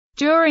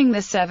During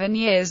the 7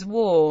 Years'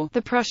 War,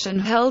 the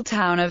Prussian-held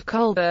town of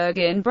Kolberg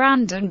in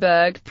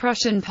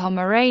Brandenburg-Prussian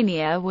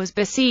Pomerania was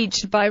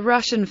besieged by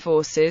Russian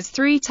forces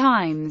 3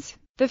 times.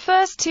 The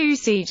first 2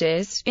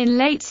 sieges, in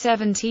late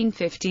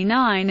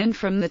 1759 and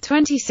from the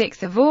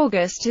 26th of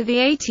August to the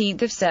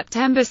 18th of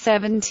September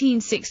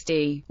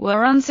 1760,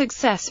 were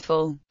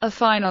unsuccessful. A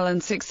final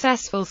and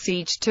successful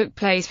siege took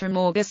place from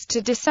August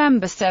to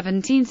December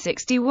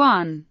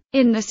 1761.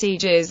 In the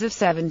sieges of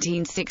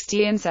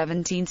 1760 and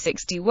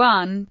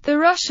 1761, the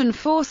Russian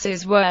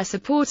forces were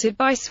supported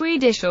by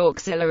Swedish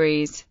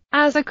auxiliaries.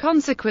 As a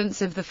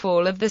consequence of the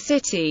fall of the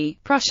city,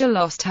 Prussia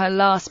lost her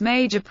last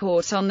major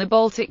port on the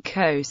Baltic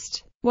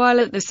coast, while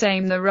at the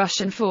same the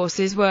Russian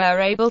forces were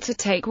able to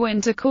take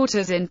winter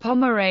quarters in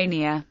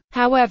Pomerania.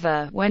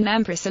 However, when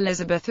Empress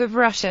Elizabeth of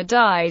Russia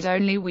died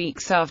only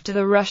weeks after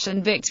the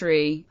Russian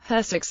victory,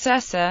 her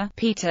successor,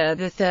 Peter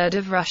III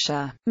of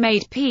Russia,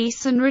 made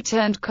peace and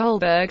returned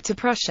Kolberg to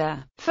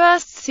Prussia.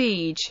 First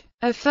siege.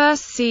 A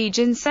first siege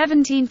in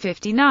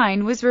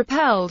 1759 was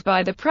repelled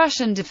by the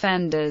Prussian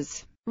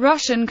defenders.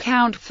 Russian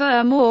Count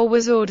Fermor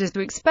was ordered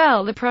to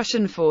expel the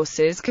Prussian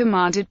forces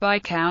commanded by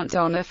Count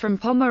Donner from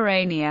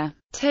Pomerania,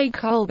 take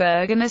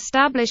Kolberg and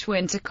establish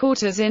winter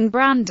quarters in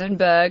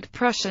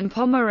Brandenburg-Prussian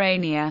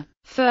Pomerania.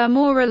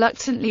 Fermor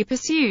reluctantly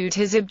pursued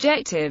his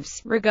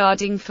objectives,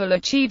 regarding full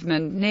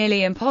achievement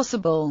nearly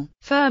impossible.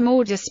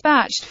 Fermor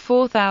dispatched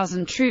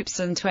 4,000 troops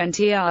and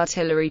 20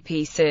 artillery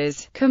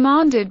pieces,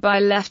 commanded by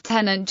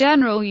Lieutenant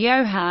General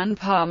Johann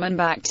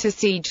Parmenbach, to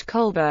siege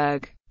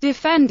Kolberg,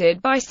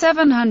 defended by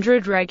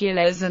 700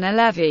 regulars and a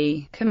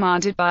levy,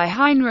 commanded by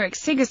Heinrich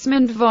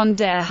Sigismund von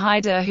der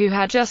Heide, who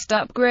had just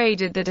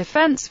upgraded the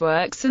defense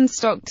works and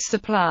stocked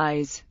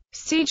supplies.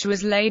 Siege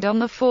was laid on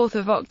the 4th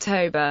of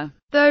October.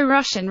 Though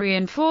Russian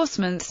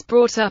reinforcements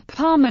brought up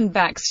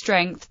Parmenbach's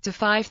strength to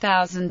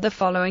 5,000 the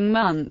following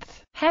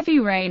month, heavy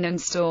rain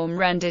and storm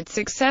rendered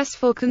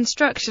successful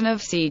construction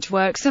of siege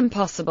works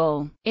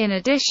impossible. In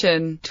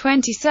addition,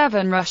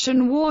 27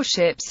 Russian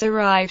warships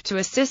arrived to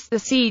assist the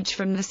siege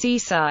from the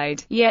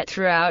seaside, yet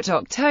throughout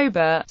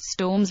October,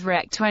 storms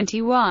wrecked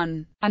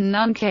 21, and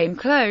none came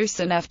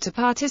close enough to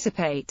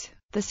participate.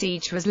 The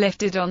siege was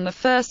lifted on the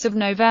 1st of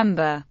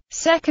November.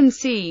 Second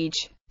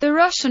siege. The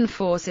Russian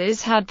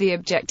forces had the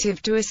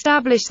objective to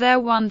establish their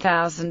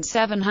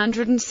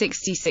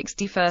 1,760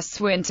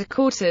 61st winter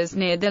quarters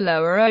near the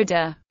Lower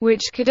Oder,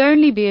 which could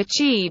only be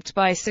achieved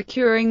by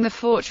securing the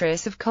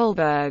fortress of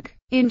Kolberg.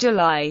 In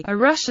July, a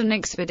Russian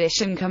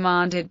expedition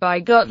commanded by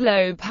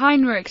Gottlob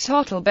Heinrich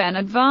Tottleben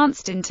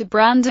advanced into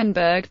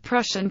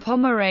Brandenburg-Prussian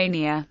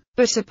Pomerania,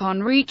 but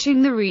upon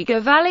reaching the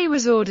Riga Valley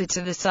was ordered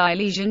to the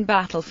Silesian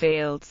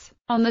battlefields.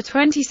 On the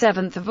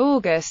 27th of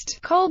August,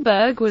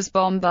 Kolberg was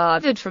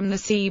bombarded from the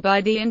sea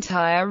by the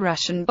entire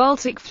Russian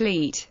Baltic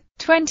fleet.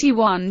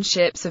 21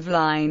 ships of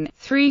line,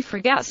 3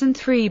 frigates and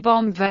 3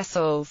 bomb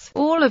vessels,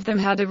 all of them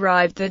had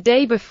arrived the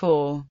day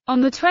before.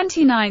 On the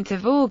 29th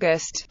of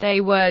August,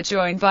 they were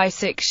joined by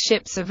 6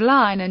 ships of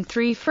line and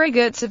 3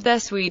 frigates of their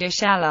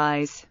Swedish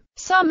allies.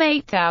 Some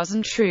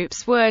 8,000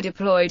 troops were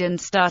deployed and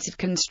started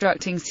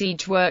constructing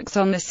siege works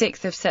on the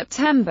 6th of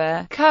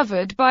September,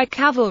 covered by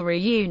cavalry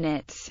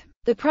units.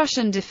 The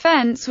Prussian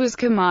defense was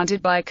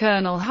commanded by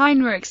Colonel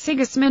Heinrich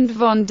Sigismund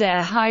von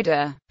der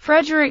Heide.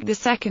 Frederick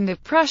II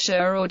of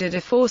Prussia ordered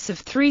a force of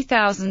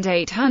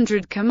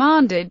 3,800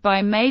 commanded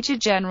by Major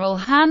General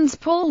Hans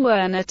Paul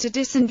Werner to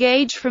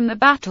disengage from the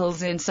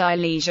battles in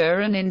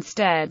Silesia and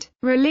instead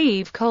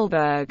relieve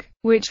Kolberg,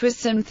 which was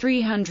some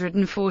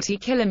 340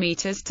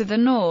 kilometers to the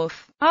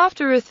north.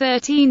 After a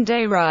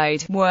 13-day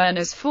ride,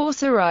 Werner's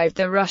force arrived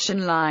the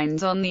Russian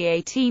lines on the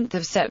 18th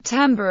of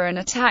September and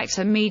attacked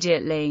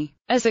immediately.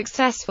 A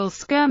successful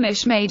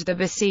skirmish made the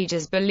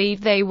besiegers believe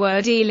they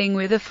were dealing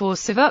with a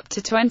force of up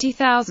to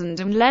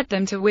 20,000 and led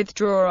them to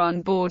withdraw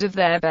on board of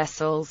their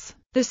vessels.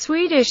 The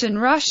Swedish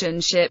and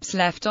Russian ships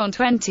left on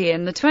 20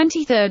 and the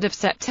 23rd of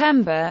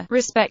September,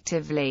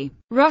 respectively.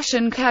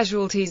 Russian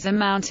casualties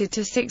amounted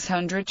to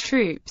 600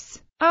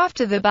 troops.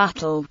 After the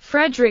battle,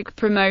 Frederick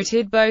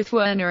promoted both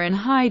Werner and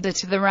Heide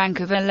to the rank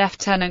of a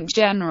lieutenant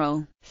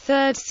general.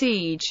 Third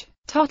siege.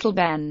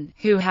 Tottleben,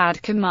 who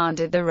had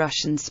commanded the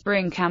Russian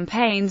spring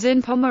campaigns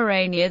in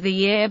Pomerania the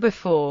year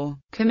before,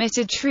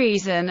 committed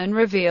treason and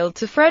revealed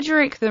to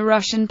Frederick the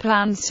Russian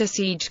plans to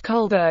siege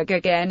Kolberg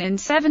again in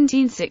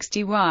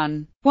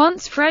 1761.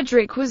 Once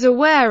Frederick was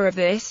aware of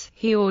this,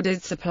 he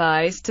ordered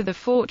supplies to the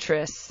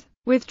fortress.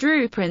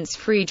 Withdrew Prince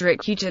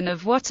Friedrich Eugen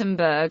of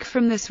Württemberg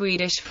from the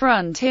Swedish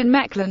front in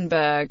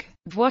Mecklenburg.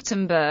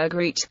 Württemberg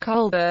reached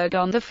Kolberg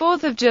on the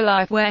 4th of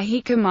July, where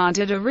he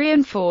commanded a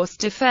reinforced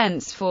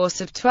defense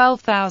force of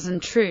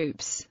 12,000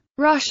 troops.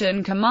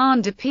 Russian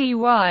commander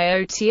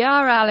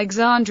Pyotr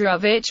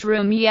Alexandrovich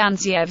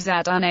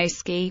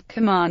Rumyantsev-Zadunaysky,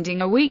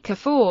 commanding a weaker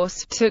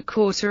force, took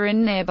quarter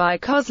in nearby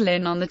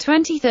Kozlin on the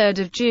 23rd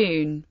of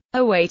June,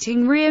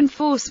 awaiting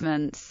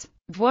reinforcements.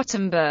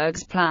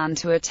 Württemberg's plan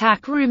to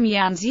attack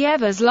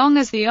Rumyantsev as long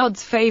as the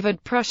odds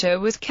favored Prussia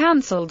was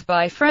cancelled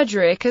by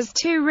Frederick as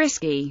too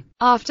risky.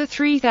 After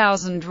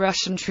 3,000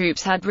 Russian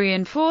troops had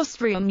reinforced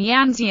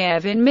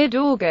Rumyantsev in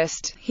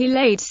mid-August, he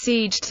laid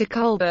siege to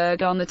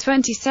Kolberg on the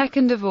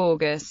 22nd of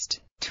August.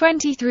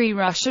 23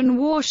 Russian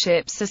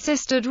warships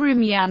assisted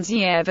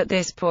Rumyantsev at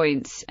this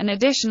point. An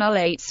additional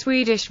 8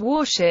 Swedish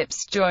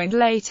warships joined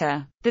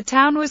later. The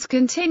town was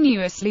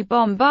continuously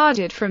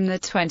bombarded from the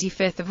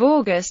 25th of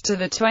August to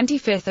the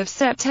 25th of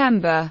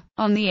September.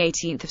 On the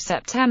 18th of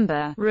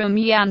September,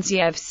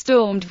 Rumyantsev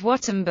stormed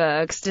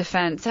Württemberg's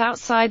defense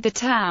outside the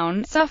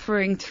town,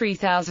 suffering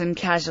 3,000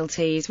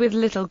 casualties with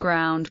little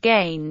ground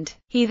gained.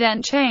 He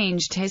then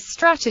changed his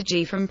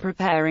strategy from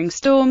preparing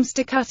storms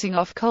to cutting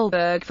off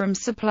Kolberg from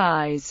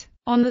supplies.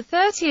 On the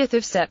 30th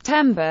of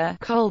September,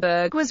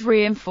 Kolberg was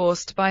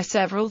reinforced by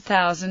several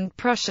thousand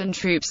Prussian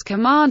troops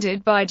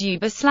commanded by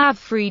Duboslav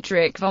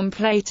Friedrich von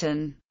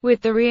Platen.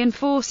 With the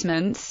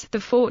reinforcements, the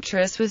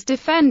fortress was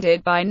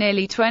defended by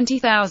nearly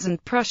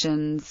 20,000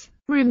 Prussians.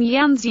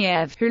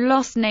 Rumyantsev, who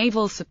lost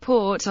naval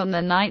support on the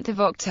 9th of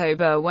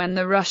October when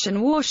the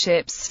Russian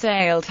warships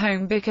sailed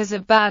home because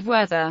of bad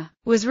weather,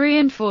 was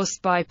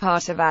reinforced by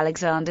part of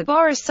Alexander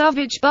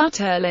Borisovich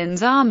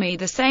Buturlin's army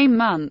the same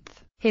month.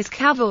 His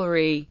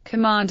cavalry,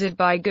 commanded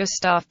by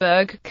Gustav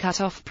Berg, cut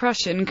off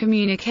Prussian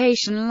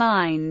communication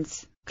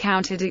lines,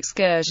 countered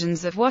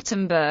excursions of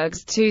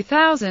Württemberg's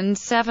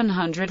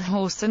 2,700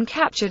 horse and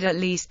captured at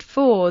least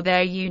 4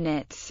 their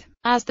units.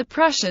 As the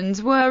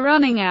Prussians were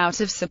running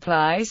out of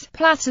supplies,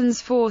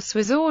 Platen's force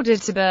was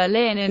ordered to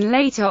Berlin in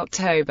late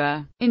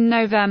October. In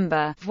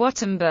November,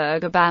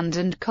 Württemberg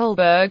abandoned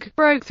Kolberg,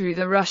 broke through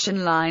the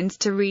Russian lines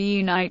to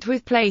reunite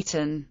with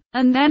Platen,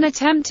 and then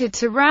attempted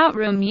to rout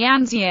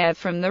Rumyantsev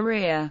from the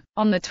rear.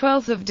 On the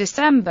 12th of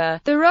December,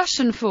 the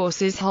Russian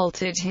forces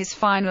halted his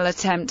final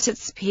attempt at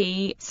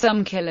Spee,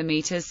 some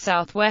kilometers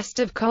southwest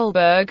of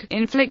Kolberg,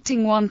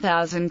 inflicting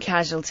 1,000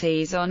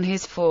 casualties on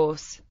his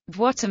force.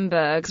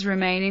 Württemberg's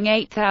remaining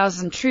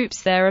 8,000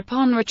 troops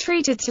thereupon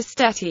retreated to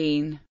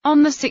Stettin.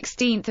 On the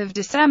 16th of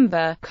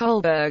December,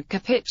 Kolberg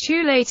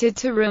capitulated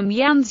to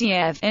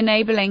Rumyantsev,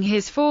 enabling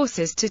his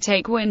forces to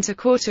take winter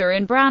quarter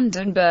in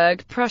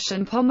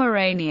Brandenburg-Prussian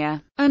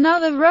Pomerania.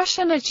 Another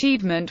Russian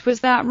achievement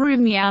was that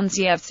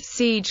Rumyantsev's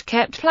siege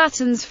kept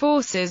Platen's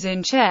forces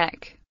in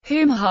check,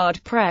 whom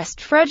hard-pressed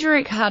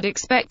Frederick had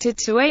expected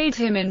to aid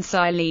him in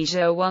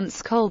Silesia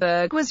once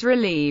Kolberg was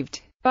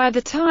relieved. By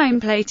the time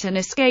Platen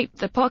escaped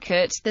the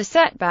pocket, the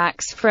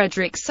setbacks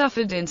Frederick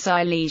suffered in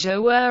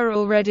Silesia were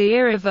already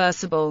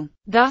irreversible.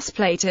 Thus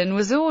Platen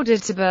was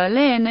ordered to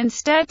Berlin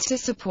instead to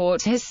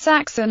support his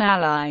Saxon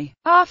ally.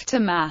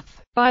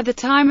 Aftermath. By the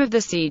time of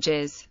the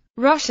sieges,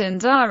 Russian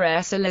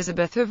Tsaress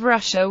Elizabeth of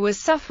Russia was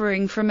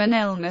suffering from an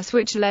illness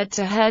which led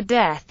to her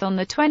death on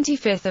the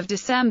 25th of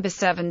December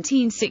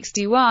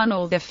 1761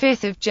 or the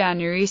 5th of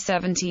January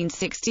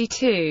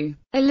 1762.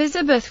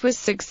 Elizabeth was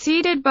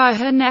succeeded by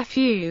her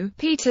nephew,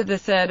 Peter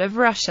III of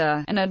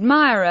Russia, an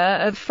admirer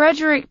of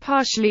Frederick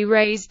partially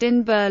raised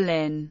in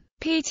Berlin.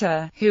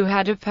 Peter, who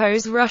had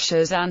opposed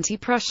Russia's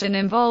anti-Prussian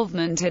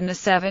involvement in the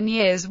 7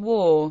 Years'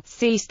 War,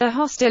 ceased the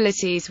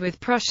hostilities with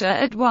Prussia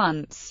at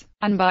once,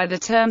 and by the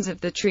terms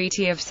of the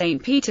Treaty of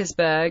St.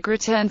 Petersburg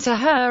returned to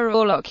her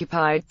all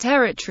occupied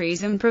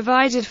territories and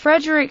provided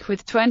Frederick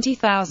with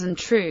 20,000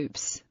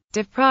 troops.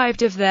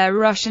 Deprived of their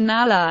Russian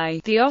ally,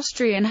 the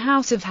Austrian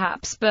House of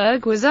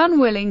Habsburg was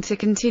unwilling to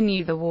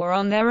continue the war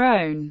on their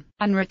own,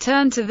 and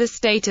returned to the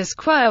status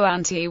quo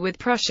ante with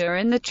Prussia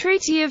in the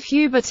Treaty of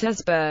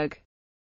Hubertusburg.